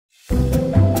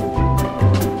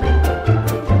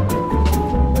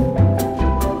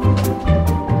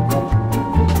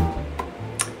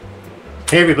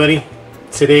Hey everybody,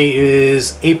 today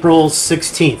is April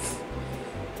 16th,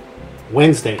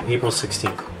 Wednesday, April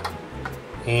 16th.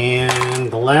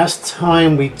 And the last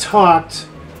time we talked,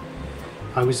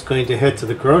 I was going to head to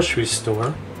the grocery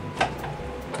store.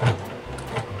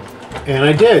 And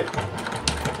I did.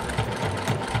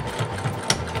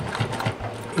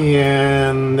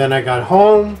 And then I got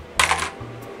home,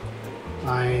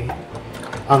 I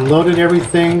unloaded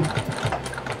everything.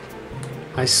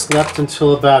 I slept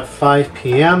until about 5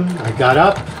 p.m. I got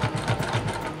up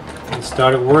and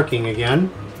started working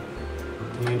again.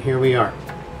 And here we are.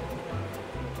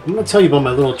 I'm going to tell you about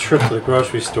my little trip to the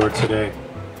grocery store today.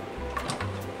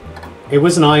 It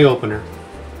was an eye-opener.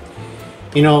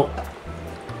 You know,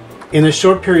 in a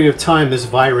short period of time, this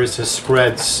virus has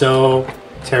spread so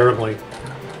terribly.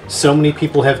 So many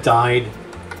people have died.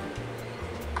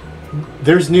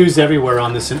 There's news everywhere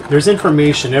on this. There's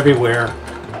information everywhere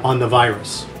on the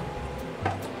virus.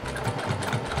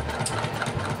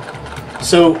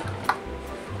 So,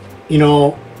 you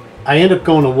know, I ended up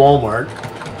going to Walmart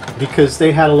because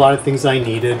they had a lot of things I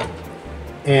needed.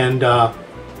 And,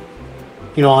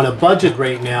 you know, on a budget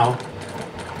right now,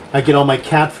 I get all my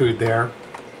cat food there.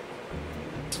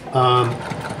 And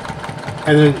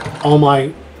then all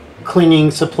my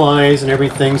cleaning supplies and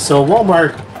everything. So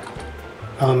Walmart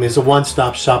is a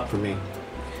one-stop shop for me.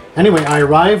 Anyway, I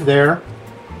arrived there.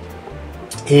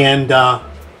 And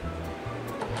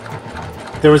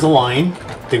there was a line.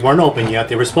 They weren't open yet.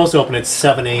 They were supposed to open at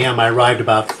 7 a.m. I arrived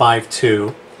about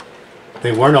 5:02.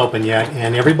 They weren't open yet,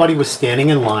 and everybody was standing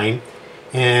in line.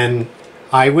 And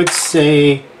I would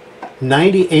say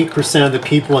 98% of the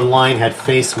people in line had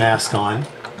face masks on.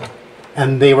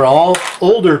 And they were all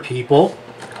older people.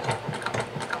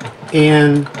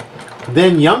 And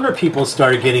then younger people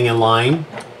started getting in line,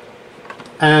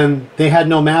 and they had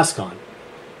no mask on.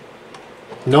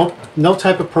 No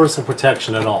type of personal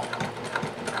protection at all.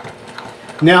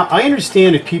 Now, I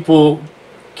understand if people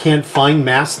can't find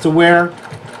masks to wear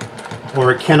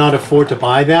or cannot afford to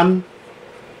buy them,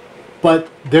 but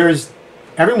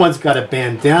everyone's got a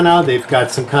bandana, they've got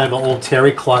some kind of an old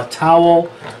terry cloth towel,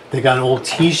 they got an old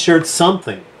t-shirt,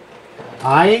 something.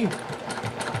 I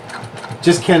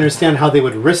just can't understand how they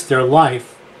would risk their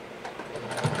life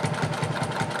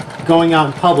going out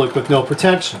in public with no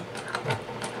protection.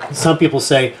 Some people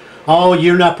say, oh,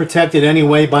 you're not protected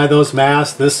anyway by those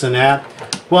masks, this and that.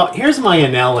 Well, here's my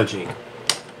analogy.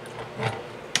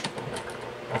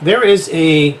 There is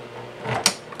a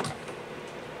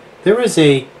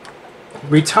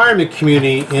retirement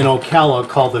community in Ocala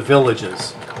called the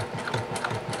Villages.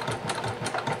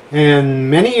 And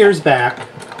many years back,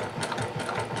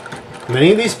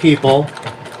 many of these people,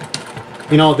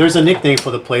 you know, there's a nickname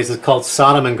for the place, it's called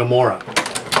Sodom and Gomorrah.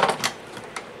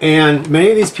 And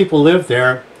many of these people live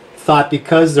there, thought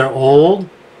because they're old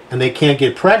and they can't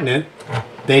get pregnant,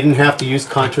 they didn't have to use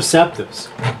contraceptives.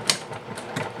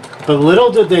 But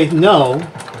little did they know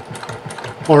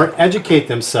or educate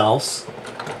themselves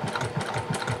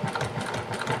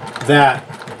that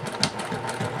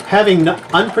having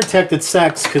unprotected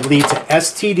sex could lead to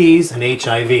STDs and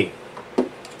HIV.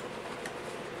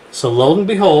 So lo and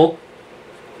behold,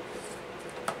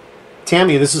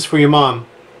 Tammy, this is for your mom.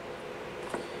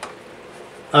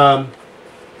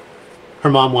 Her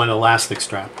mom wanted an elastic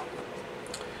strap.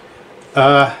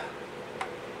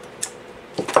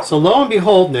 So lo and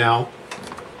behold now,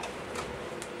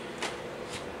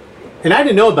 and I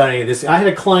didn't know about any of this. I had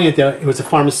a client that was a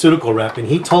pharmaceutical rep, and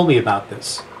he told me about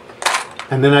this.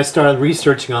 And then I started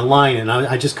researching online, and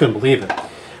I just couldn't believe it.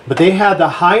 But they had the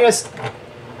highest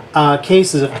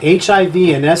cases of HIV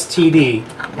and STD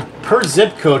per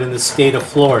zip code in the state of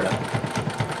Florida.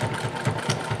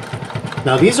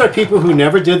 Now, these are people who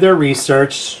never did their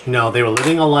research. You know, they were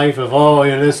living a life of, oh, you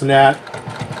know, this and that.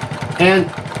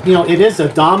 And, you know, it is a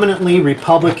dominantly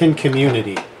Republican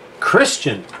community,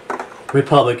 Christian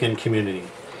Republican community.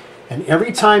 And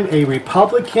every time a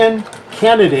Republican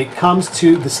candidate comes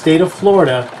to the state of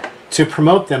Florida to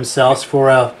promote themselves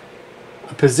for a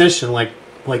position like,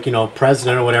 you know,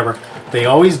 president or whatever, they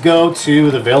always go to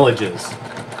the Villages.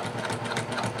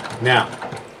 Now,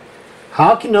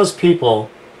 how can those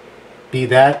people be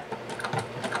that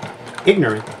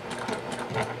ignorant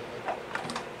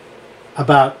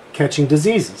about catching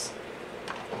diseases?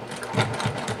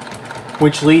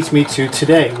 Which leads me to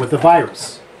today with the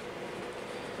virus.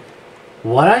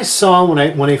 What I saw when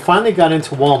I finally got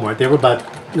into Walmart, they were about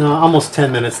almost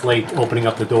 10 minutes late opening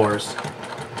up the doors.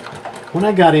 When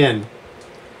I got in,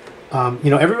 you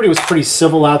know, everybody was pretty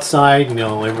civil outside. You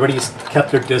know, everybody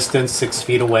kept their distance, 6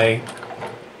 feet away.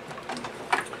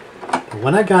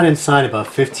 When I got inside about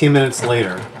 15 minutes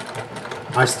later,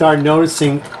 I started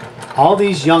noticing all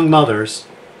these young mothers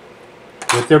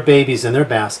with their babies in their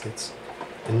baskets,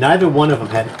 and neither one of them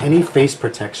had any face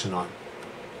protection on.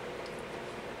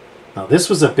 Now, this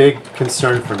was a big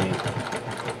concern for me,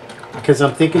 because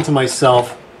I'm thinking to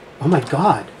myself, oh my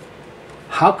God,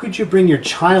 how could you bring your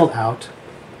child out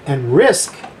and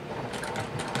risk?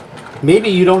 Maybe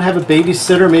you don't have a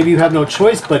babysitter, maybe you have no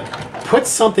choice, but put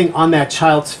something on that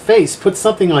child's face, put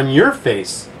something on your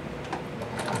face.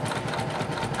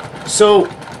 So,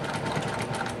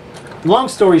 long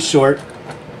story short,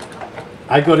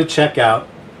 I go to check out,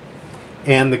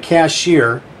 and the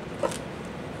cashier,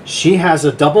 she has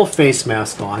a double face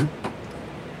mask on.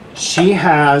 She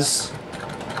has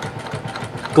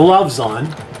gloves on,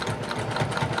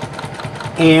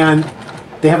 and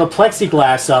they have a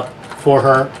plexiglass up for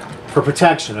her for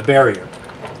protection, a barrier,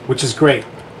 which is great.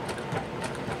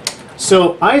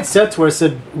 So I had said to her, I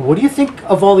said, what do you think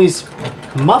of all these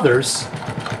mothers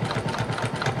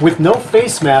with no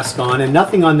face mask on and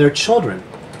nothing on their children?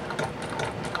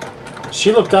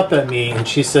 She looked up at me and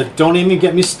she said, don't even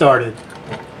get me started.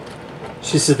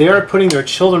 She said, they are putting their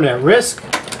children at risk.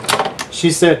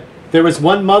 She said, there was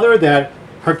one mother that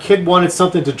her kid wanted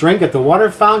something to drink at the water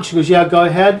fountain. She goes, yeah, go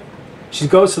ahead. She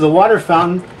goes to the water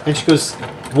fountain and she goes,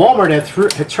 Walmart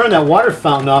had turned that water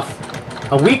fountain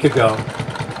off a week ago.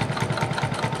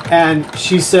 And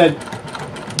she said,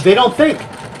 they don't think.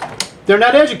 They're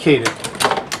not educated.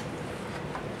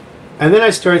 And then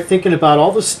I started thinking about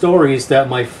all the stories that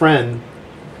my friend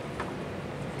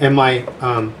and my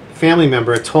family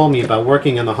member had told me about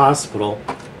working in the hospital,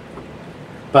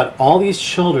 about all these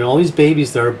children, all these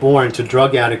babies that are born to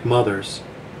drug addict mothers.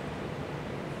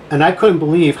 And I couldn't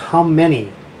believe how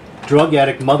many drug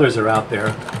addict mothers are out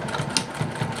there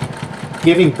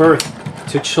giving birth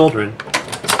to children,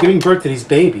 giving birth to these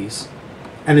babies,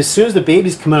 and as soon as the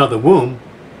babies come out of the womb,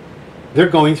 they're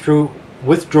going through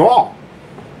withdrawal.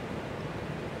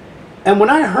 And when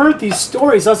I heard these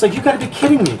stories, I was like, you got to be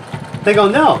kidding me. They go,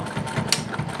 no.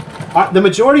 The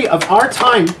majority of our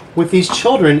time with these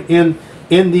children in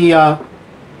the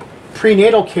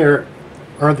prenatal care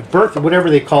or the birth, or whatever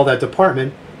they call that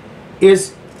department,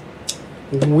 is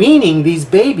weaning these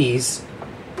babies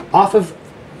off of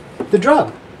the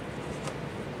drug.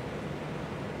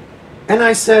 And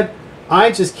I said,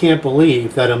 I just can't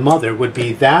believe that a mother would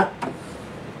be that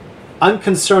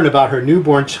unconcerned about her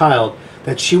newborn child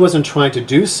that she wasn't trying to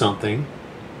do something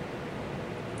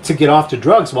to get off the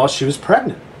drugs while she was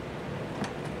pregnant.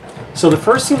 So the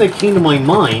first thing that came to my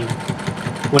mind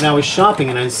when I was shopping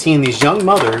and I was seeing these young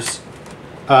mothers,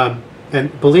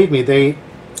 and believe me, they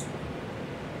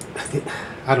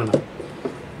I don't know.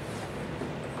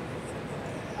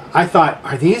 I thought,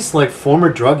 are these like former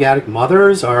drug addict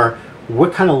mothers, or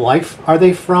what kind of life are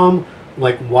they from?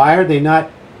 Like, why are they not?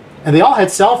 And they all had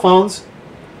cell phones.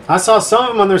 I saw some of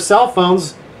them on their cell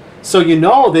phones, so you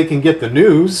know they can get the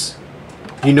news.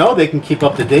 You know they can keep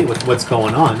up to date with what's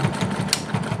going on.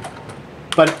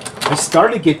 But I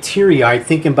started to get teary-eyed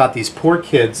thinking about these poor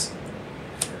kids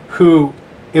who,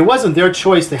 it wasn't their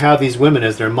choice to have these women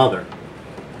as their mother.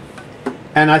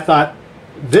 And I thought,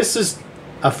 this is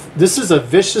a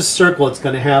vicious circle that's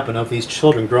going to happen of these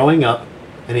children growing up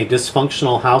in a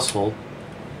dysfunctional household.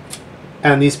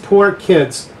 And these poor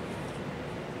kids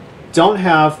don't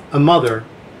have a mother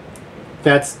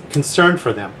that's concerned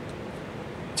for them,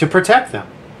 to protect them.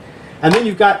 And then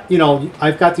you've got, you know,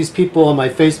 I've got these people on my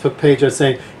Facebook page that are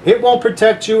saying, it won't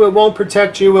protect you, it won't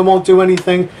protect you, it won't do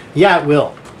anything. Yeah, it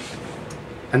will.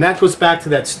 And that goes back to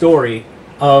that story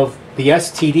of the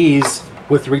STDs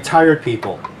with retired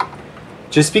people.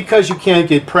 Just because you can't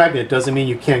get pregnant doesn't mean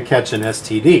you can't catch an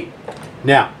STD.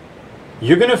 Now,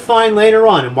 you're going to find later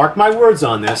on, and mark my words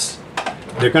on this,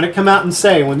 they're going to come out and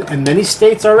say, and many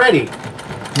states already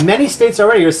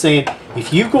are saying,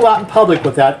 if you go out in public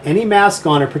without any mask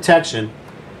on or protection,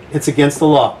 it's against the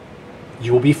law.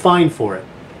 You will be fined for it.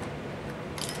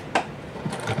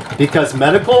 Because the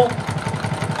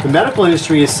medical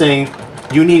industry is saying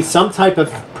you need some type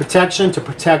of protection to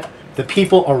protect the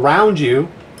people around you.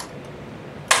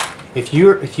 If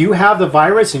you have the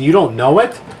virus and you don't know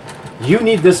it, you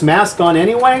need this mask on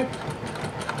anyway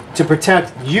to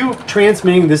protect you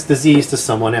transmitting this disease to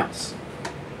someone else.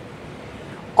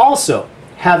 Also,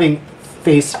 having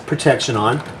face protection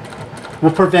on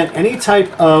will prevent any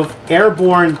type of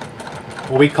airborne,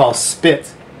 what we call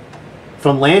spit,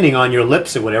 from landing on your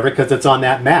lips or whatever, because it's on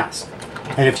that mask.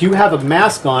 And if you have a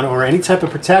mask on or any type of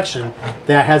protection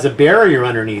that has a barrier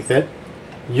underneath it,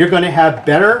 you're going to have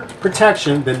better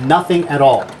protection than nothing at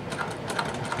all.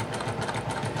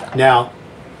 Now,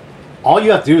 all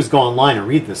you have to do is go online and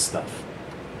read this stuff.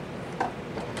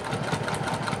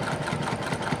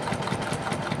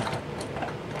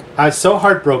 I was so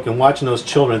heartbroken watching those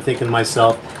children, thinking to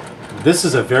myself, this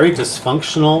is a very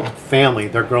dysfunctional family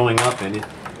they're growing up in,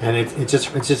 and it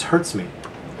just hurts me.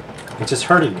 It just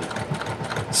hurted me.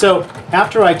 So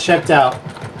after I checked out,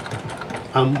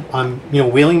 I'm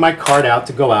wheeling my cart out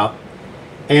to go out,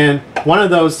 and one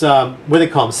of those what do they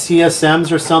call them,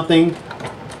 CSMs or something,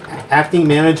 acting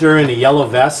manager in a yellow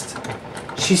vest.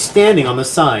 She's standing on the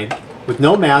side with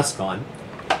no mask on,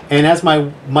 and as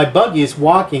my buggy is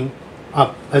walking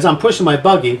up, as I'm pushing my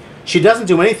buggy, she doesn't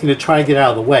do anything to try to get out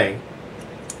of the way,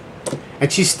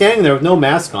 and she's standing there with no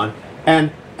mask on.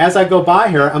 And as I go by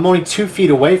her, I'm only 2 feet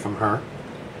away from her,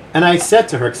 and I said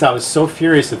to her, because I was so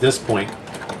furious at this point,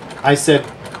 I said,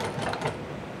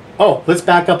 oh, let's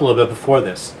back up a little bit before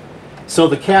this. So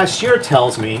the cashier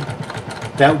tells me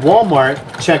that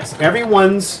Walmart checks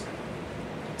everyone's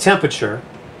temperature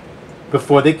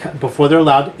before they're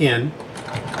allowed in,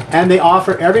 and they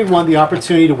offer everyone the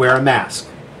opportunity to wear a mask.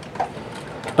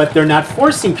 But they're not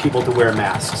forcing people to wear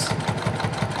masks.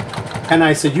 And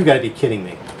I said, you got to be kidding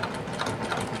me.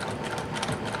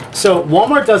 So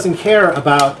Walmart doesn't care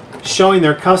about showing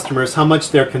their customers how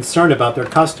much they're concerned about their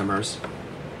customers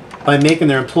by making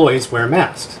their employees wear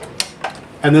masks.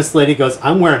 And this lady goes,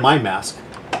 I'm wearing my mask.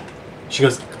 She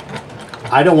goes,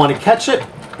 I don't want to catch it,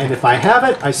 and if I have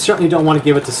it, I certainly don't want to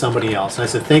give it to somebody else. And I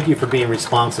said, thank you for being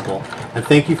responsible, and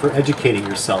thank you for educating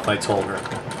yourself, I told her.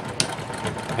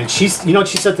 And you know what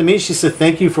she said to me? She said,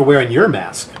 thank you for wearing your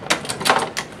mask.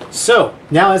 So,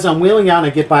 now as I'm wheeling out and I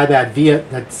get by that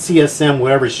CSM,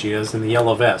 wherever she is, in the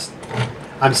yellow vest,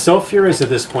 I'm so furious at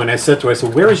this point. I said to her, I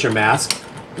said, where is your mask?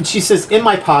 And she says, in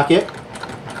my pocket.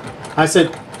 I said,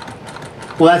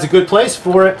 well, that's a good place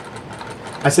for it.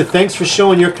 I said, thanks for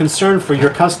showing your concern for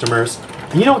your customers.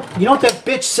 And you know what that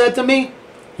bitch said to me?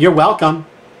 You're welcome.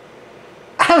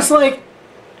 I was like,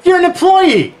 you're an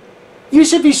employee. You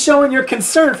should be showing your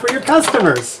concern for your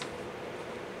customers.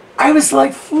 I was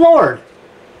like floored.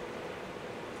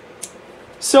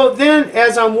 So then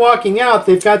as I'm walking out,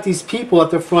 they've got these people at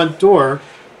the front door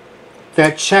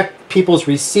that check people's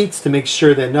receipts to make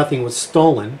sure that nothing was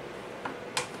stolen.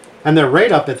 And they're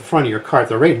right up at the front of your cart.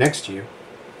 They're right next to you.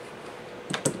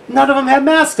 None of them had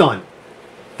masks on.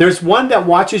 There's one that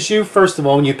watches you, first of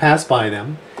all, when you pass by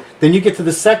them. Then you get to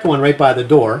the second one right by the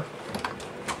door.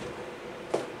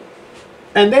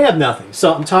 And they have nothing.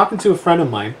 So I'm talking to a friend of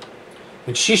mine,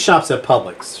 and she shops at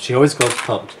Publix. She always goes to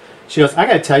Publix. She goes, I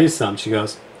got to tell you something. She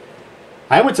goes,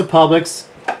 I went to Publix,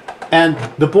 and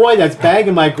the boy that's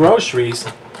bagging my groceries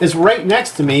is right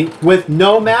next to me with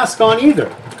no mask on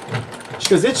either. She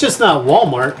goes, it's just not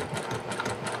Walmart.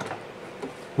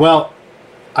 Well,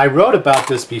 I wrote about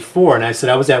this before, and I said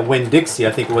I was at Winn-Dixie,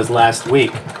 I think it was last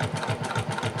week,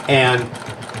 and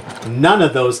none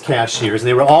of those cashiers, and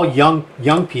they were all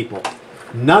young people,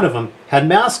 none of them had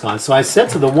masks on. So I said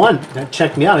to the one that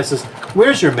checked me out, I says,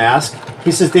 where's your mask?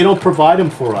 He says, they don't provide them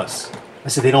for us. I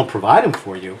said, they don't provide them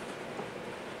for you?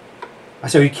 I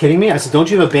said, are you kidding me? I said,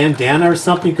 don't you have a bandana or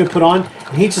something you could put on?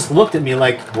 And he just looked at me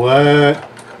like, what?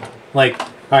 Like,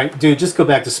 all right, dude, just go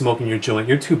back to smoking your joint.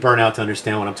 You're too burnt out to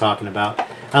understand what I'm talking about.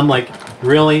 I'm like,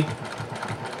 really?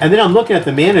 And then I'm looking at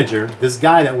the manager, this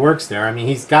guy that works there. I mean,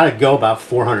 he's got to go about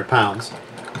 400 pounds.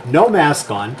 No mask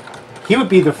on. He would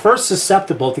be the first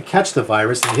susceptible to catch the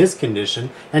virus in his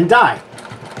condition and die.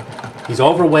 He's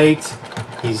overweight.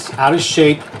 He's out of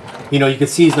shape. You know, you can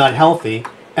see he's not healthy.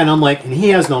 And I'm like, and he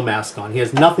has no mask on. He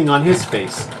has nothing on his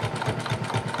face.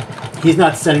 He's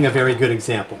not setting a very good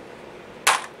example.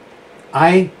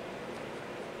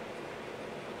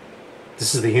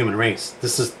 This is the human race.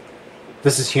 This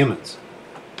is humans.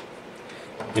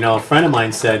 You know, a friend of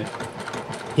mine said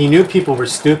he knew people were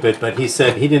stupid, but he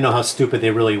said he didn't know how stupid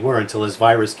they really were until his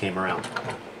virus came around.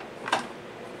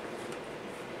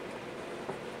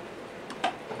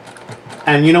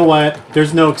 And you know what?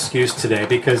 There's no excuse today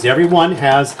because everyone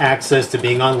has access to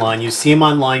being online. You see them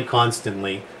online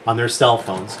constantly on their cell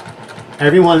phones.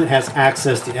 Everyone has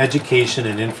access to education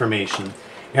and information.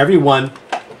 Everyone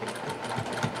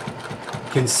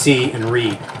can see and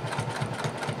read.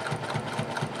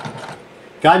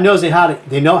 God knows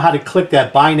they know how to click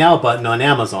that buy now button on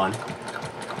Amazon.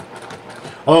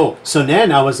 Oh, so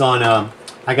then I was on,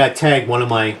 I got tagged one of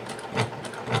my,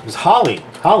 it was Holly,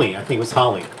 I think it was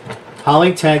Holly.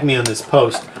 Holly tagged me on this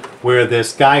post where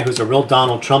this guy who's a real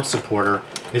Donald Trump supporter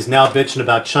is now bitching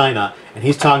about China, and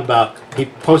he's talking about, he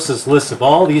posts this list of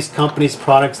all these companies'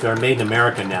 products that are made in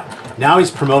America now. Now he's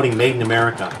promoting Made in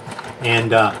America.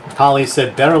 And Holly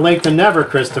said, better late than never,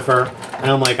 Christopher. And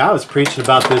I'm like, I was preaching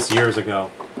about this years ago.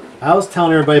 I was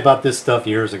telling everybody about this stuff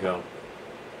years ago.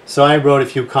 So I wrote a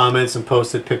few comments and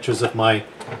posted pictures of my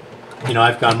you know,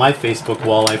 I've got on my Facebook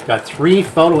wall, I've got 3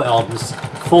 photo albums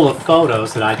full of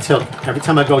photos that I took every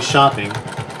time I go shopping.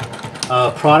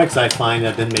 Products I find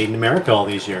have been made in America all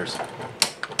these years.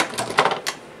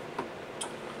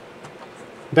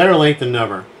 Better late than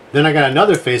never. Then I got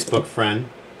another Facebook friend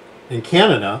in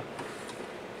Canada,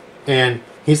 and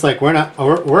he's like,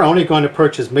 we're only going to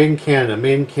purchase made in Canada,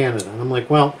 made in Canada. And I'm like,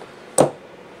 well,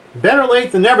 better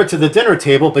late than never to the dinner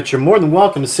table, but you're more than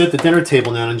welcome to sit at the dinner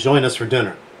table now and join us for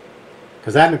dinner.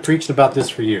 Because I've been preaching about this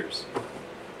for years.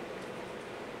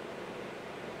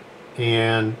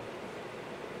 And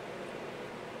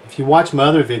if you watch my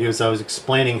other videos, I was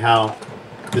explaining how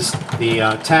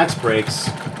the tax breaks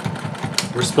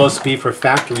were supposed to be for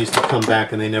factories to come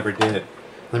back, and they never did.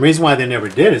 And the reason why they never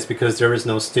did is because there is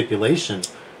no stipulation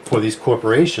for these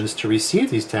corporations to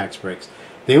receive these tax breaks.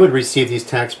 They would receive these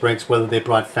tax breaks whether they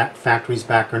brought factories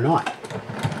back or not.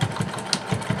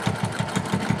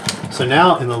 So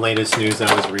now, in the latest news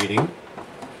I was reading,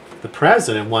 the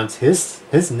president wants his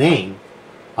name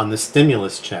on the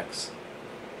stimulus checks.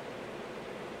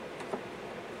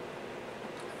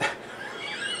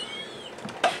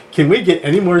 Can we get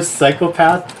any more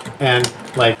psychopath and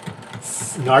like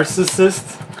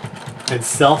narcissist and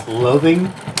self-loathing?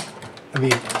 I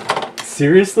mean,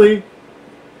 seriously?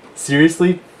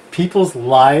 Seriously? People's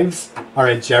lives are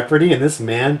at jeopardy and this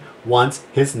man wants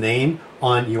his name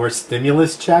on your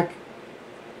stimulus check?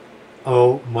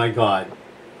 Oh my God.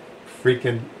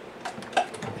 Freaking...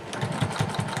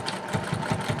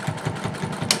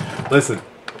 Listen,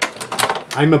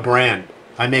 I'm a brand.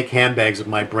 I make handbags with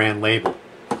my brand label.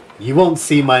 You won't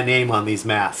see my name on these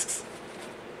masks.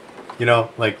 You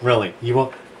know, like really, you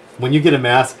won't. When you get a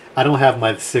mask, I don't have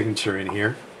my signature in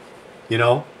here. You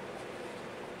know,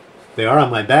 they are on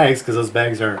my bags because those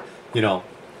bags are, you know,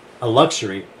 a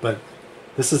luxury. But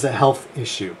this is a health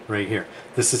issue right here.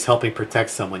 This is helping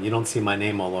protect someone. You don't see my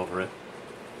name all over it.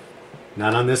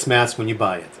 Not on this mask when you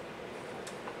buy it.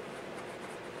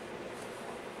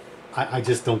 I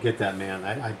just don't get that,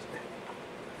 man.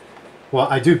 Well,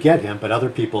 I do get him, but other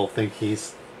people think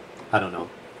he's, I don't know.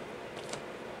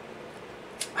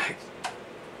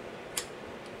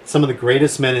 Some of the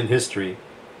greatest men in history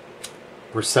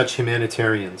were such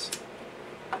humanitarians.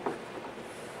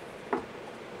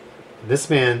 This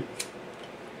man,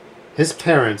 his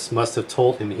parents must have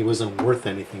told him he wasn't worth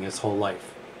anything his whole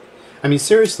life. I mean,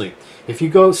 seriously, if you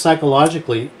go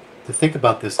psychologically to think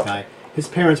about this guy, his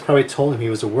parents probably told him he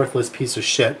was a worthless piece of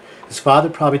shit. His father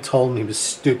probably told him he was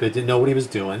stupid, didn't know what he was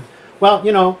doing. Well,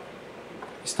 you know,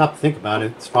 you stop to think about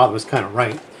it, his father was kind of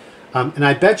right. And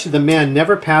I bet you the man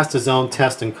never passed his own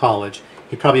test in college.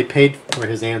 He probably paid for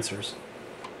his answers.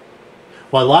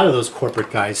 Well, a lot of those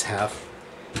corporate guys have.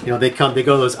 You know, they go to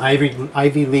those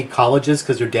Ivy League colleges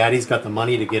because their daddy's got the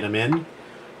money to get them in.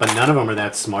 But none of them are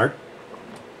that smart.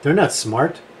 They're not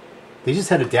smart. They just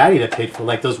had a daddy that paid for,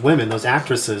 like those women, those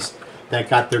actresses that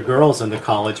got their girls into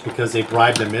college because they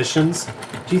bribed admissions.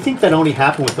 Do you think that only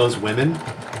happened with those women?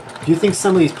 Do you think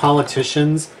some of these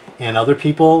politicians and other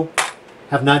people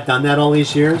have not done that all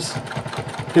these years?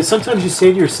 Because sometimes you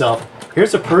say to yourself,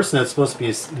 here's a person that's supposed to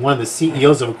be one of the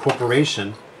CEOs of a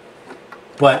corporation,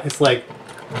 but it's like,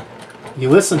 you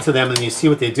listen to them and you see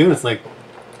what they do, and it's like,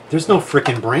 there's no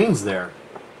freaking brains there.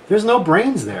 There's no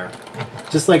brains there.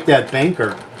 Just like that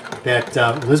banker, that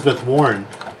Elizabeth Warren,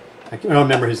 I don't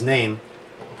remember his name,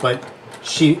 but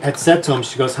she had said to him,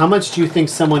 she goes, how much do you think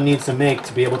someone needs to make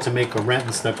to be able to make a rent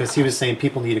and stuff? Because he was saying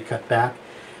people need to cut back.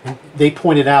 And they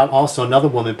pointed out, also another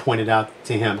woman pointed out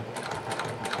to him,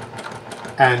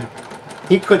 and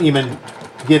he couldn't even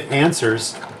give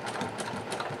answers.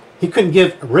 He couldn't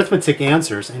give arithmetic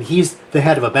answers, and he's the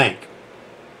head of a bank.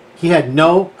 He had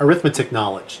no arithmetic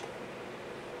knowledge.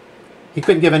 He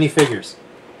couldn't give any figures.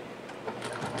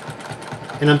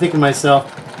 And I'm thinking to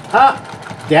myself,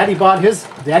 Daddy bought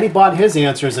his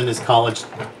answers in his college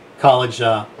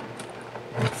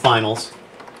finals.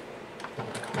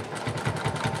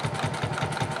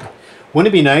 Wouldn't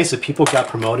it be nice if people got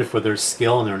promoted for their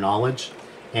skill and their knowledge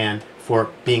and for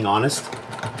being honest?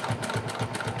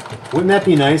 Wouldn't that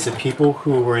be nice if people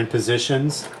who were in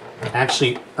positions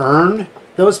actually earned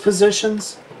those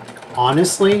positions?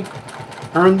 Honestly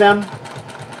earned them?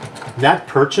 Not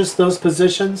purchased those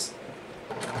positions?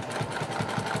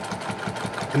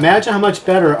 Imagine how much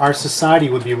better our society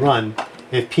would be run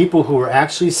if people who were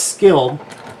actually skilled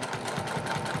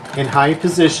in high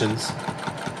positions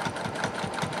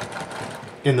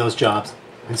in those jobs,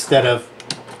 instead of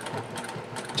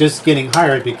just getting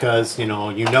hired because you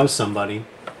know somebody.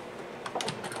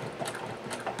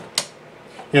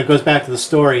 It goes back to the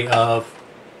story of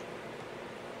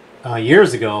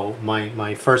years ago,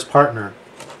 my first partner,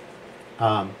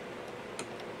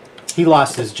 he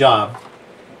lost his job,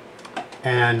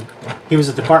 and he was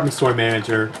a department store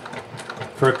manager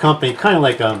for a company, kind of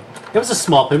like it was a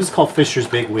small, it was called Fisher's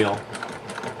Big Wheel,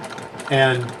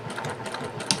 and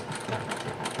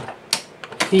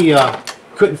he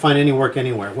couldn't find any work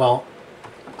anywhere. Well,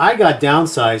 I got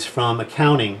downsized from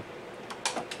accounting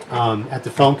at the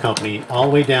phone company all the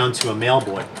way down to a mail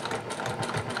boy.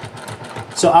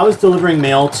 So I was delivering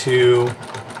mail to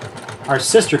our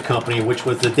sister company, which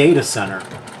was the data center.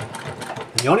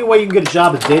 And the only way you can get a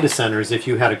job at data center is if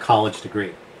you had a college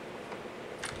degree.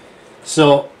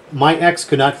 So my ex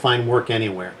could not find work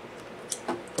anywhere.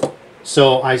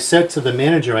 So I said to the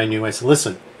manager I knew, I said,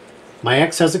 listen, my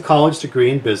ex has a college degree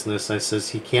in business. I says,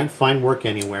 he can't find work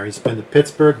anywhere. He's been to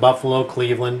Pittsburgh, Buffalo,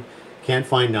 Cleveland, can't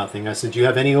find nothing. I said, do you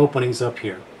have any openings up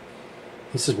here?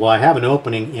 He says, well, I have an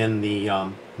opening in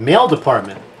the mail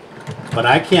department, but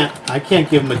I can't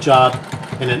give him a job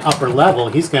in an upper level.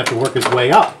 He's going to have to work his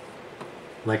way up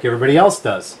like everybody else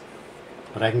does.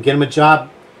 But I can get him a job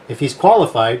if he's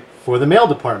qualified for the mail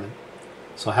department.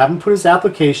 So I have him put his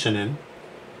application in,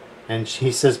 and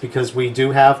he says, because we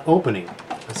do have opening.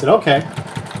 I said, okay.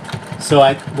 So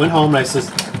I went home and I said,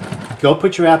 go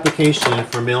put your application in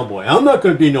for mail boy. I'm not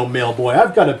going to be no mail boy.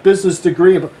 I've got a business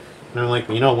degree. And I'm like,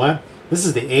 you know what? This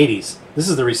is the 80s. This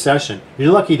is the recession.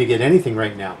 You're lucky to get anything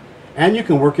right now. And you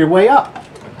can work your way up.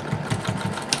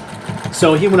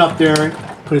 So he went up there,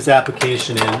 put his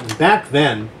application in. And back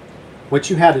then, what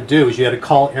you had to do is you had to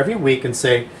call every week and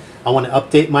say, I want to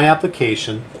update my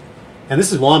application. And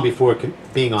this is long before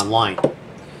being online.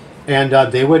 And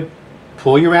they would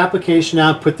pull your application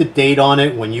out, put the date on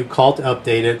it when you called to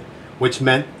update it, which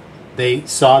meant they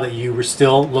saw that you were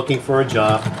still looking for a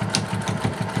job.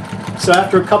 So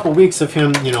after a couple weeks of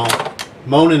him, you know,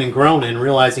 moaning and groaning,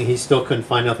 realizing he still couldn't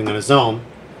find nothing on his own,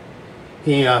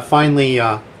 he finally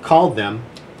called them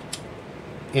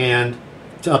and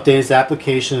to update his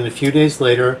application. And a few days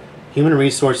later, Human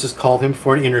Resources called him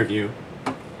for an interview.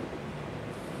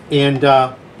 And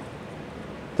the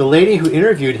lady who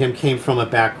interviewed him came from a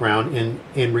background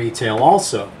in retail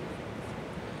also.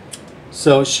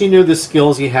 So she knew the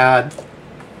skills he had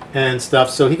and stuff,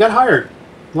 so he got hired.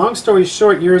 Long story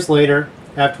short, years later,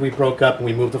 after we broke up and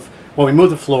we moved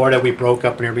to Florida, we broke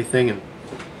up and everything, and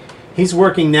he's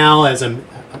working now as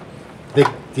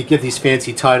they give these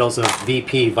fancy titles of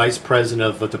VP, Vice President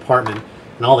of a department,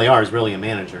 and all they are is really a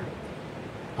manager.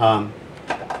 And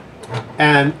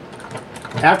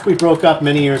after we broke up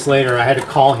many years later, I had to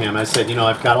call him. I said, you know,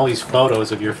 I've got all these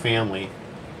photos of your family,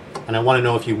 and I want to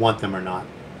know if you want them or not.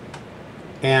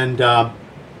 And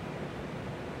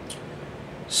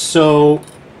so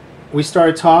we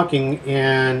started talking,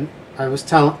 and I was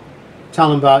telling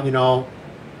him about, you know,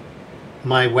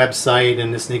 my website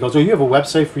and this, and he goes, oh, you have a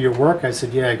website for your work? I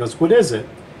said, yeah. He goes, what is it?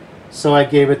 So I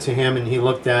gave it to him, and he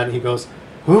looked at it. He goes,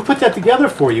 who put that together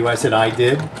for you? I said, I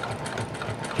did.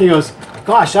 He goes,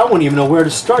 gosh, I wouldn't even know where to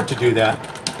start to do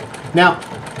that. Now,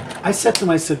 I said to him,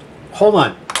 I said, hold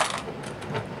on.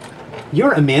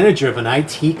 You're a manager of an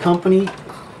IT company,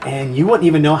 and you wouldn't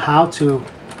even know how to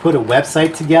put a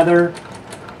website together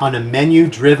on a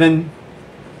menu-driven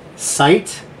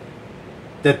site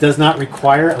that does not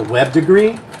require a web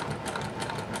degree?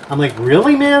 I'm like,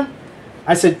 really, man?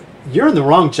 I said, you're in the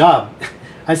wrong job.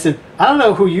 I said, I don't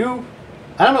know who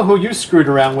you screwed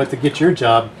around with to get your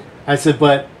job. I said,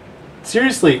 but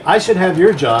seriously, I should have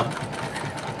your job.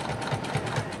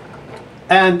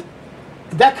 And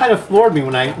that kind of floored me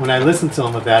when I listened to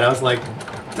him with that. I was like,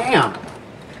 damn.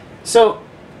 So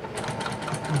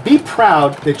be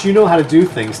proud that you know how to do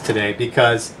things today,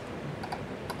 because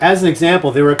as an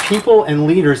example, there are people and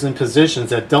leaders in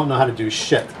positions that don't know how to do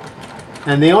shit.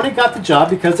 And they only got the job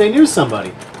because they knew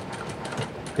somebody.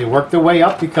 They worked their way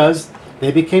up because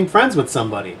they became friends with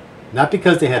somebody, not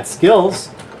because they had skills.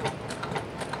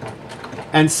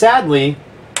 And sadly,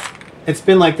 it's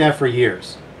been like that for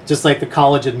years. Just like the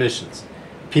college admissions.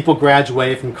 People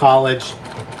graduate from college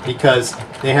because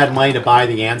they had money to buy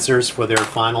the answers for their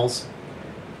finals.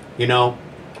 You know?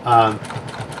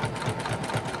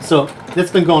 So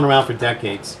that's been going around for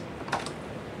decades.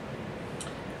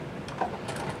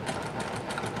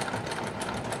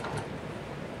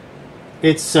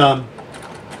 It's the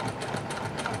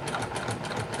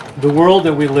world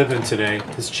that we live in today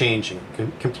is changing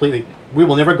completely. We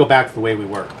will never go back to the way we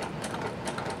were.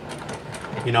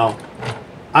 You know,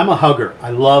 I'm a hugger.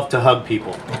 I love to hug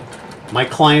people. My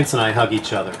clients and I hug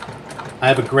each other. I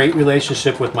have a great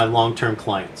relationship with my long-term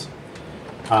clients.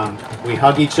 We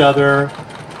hug each other.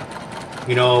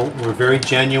 You know, we're very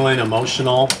genuine,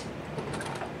 emotional.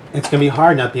 It's going to be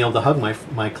hard not being able to hug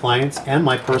my clients and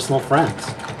my personal friends.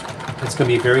 It's going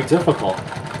to be very difficult.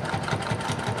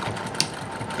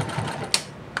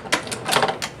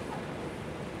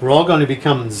 We're all going to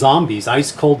become zombies,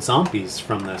 ice cold zombies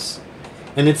from this.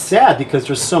 And it's sad because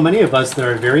there's so many of us that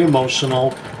are very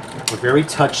emotional, we're very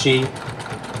touchy,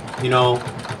 you know.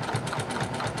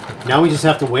 Now we just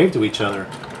have to wave to each other.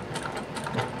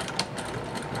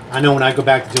 I know when I go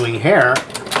back to doing hair,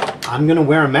 I'm going to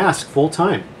wear a mask full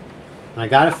time. And I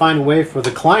got to find a way for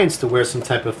the clients to wear some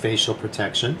type of facial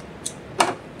protection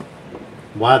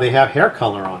while they have hair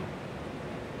color on.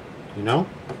 You know?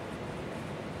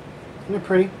 Isn't it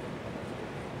pretty?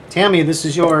 Tammy, this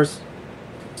is yours.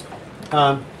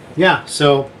 Yeah,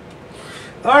 so,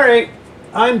 all right,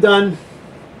 I'm done.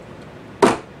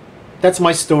 That's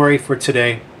my story for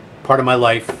today. Part of my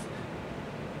life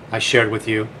I shared with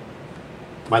you.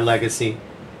 My legacy,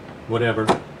 whatever.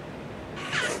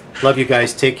 Love you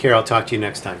guys. Take care. I'll talk to you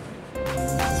next time.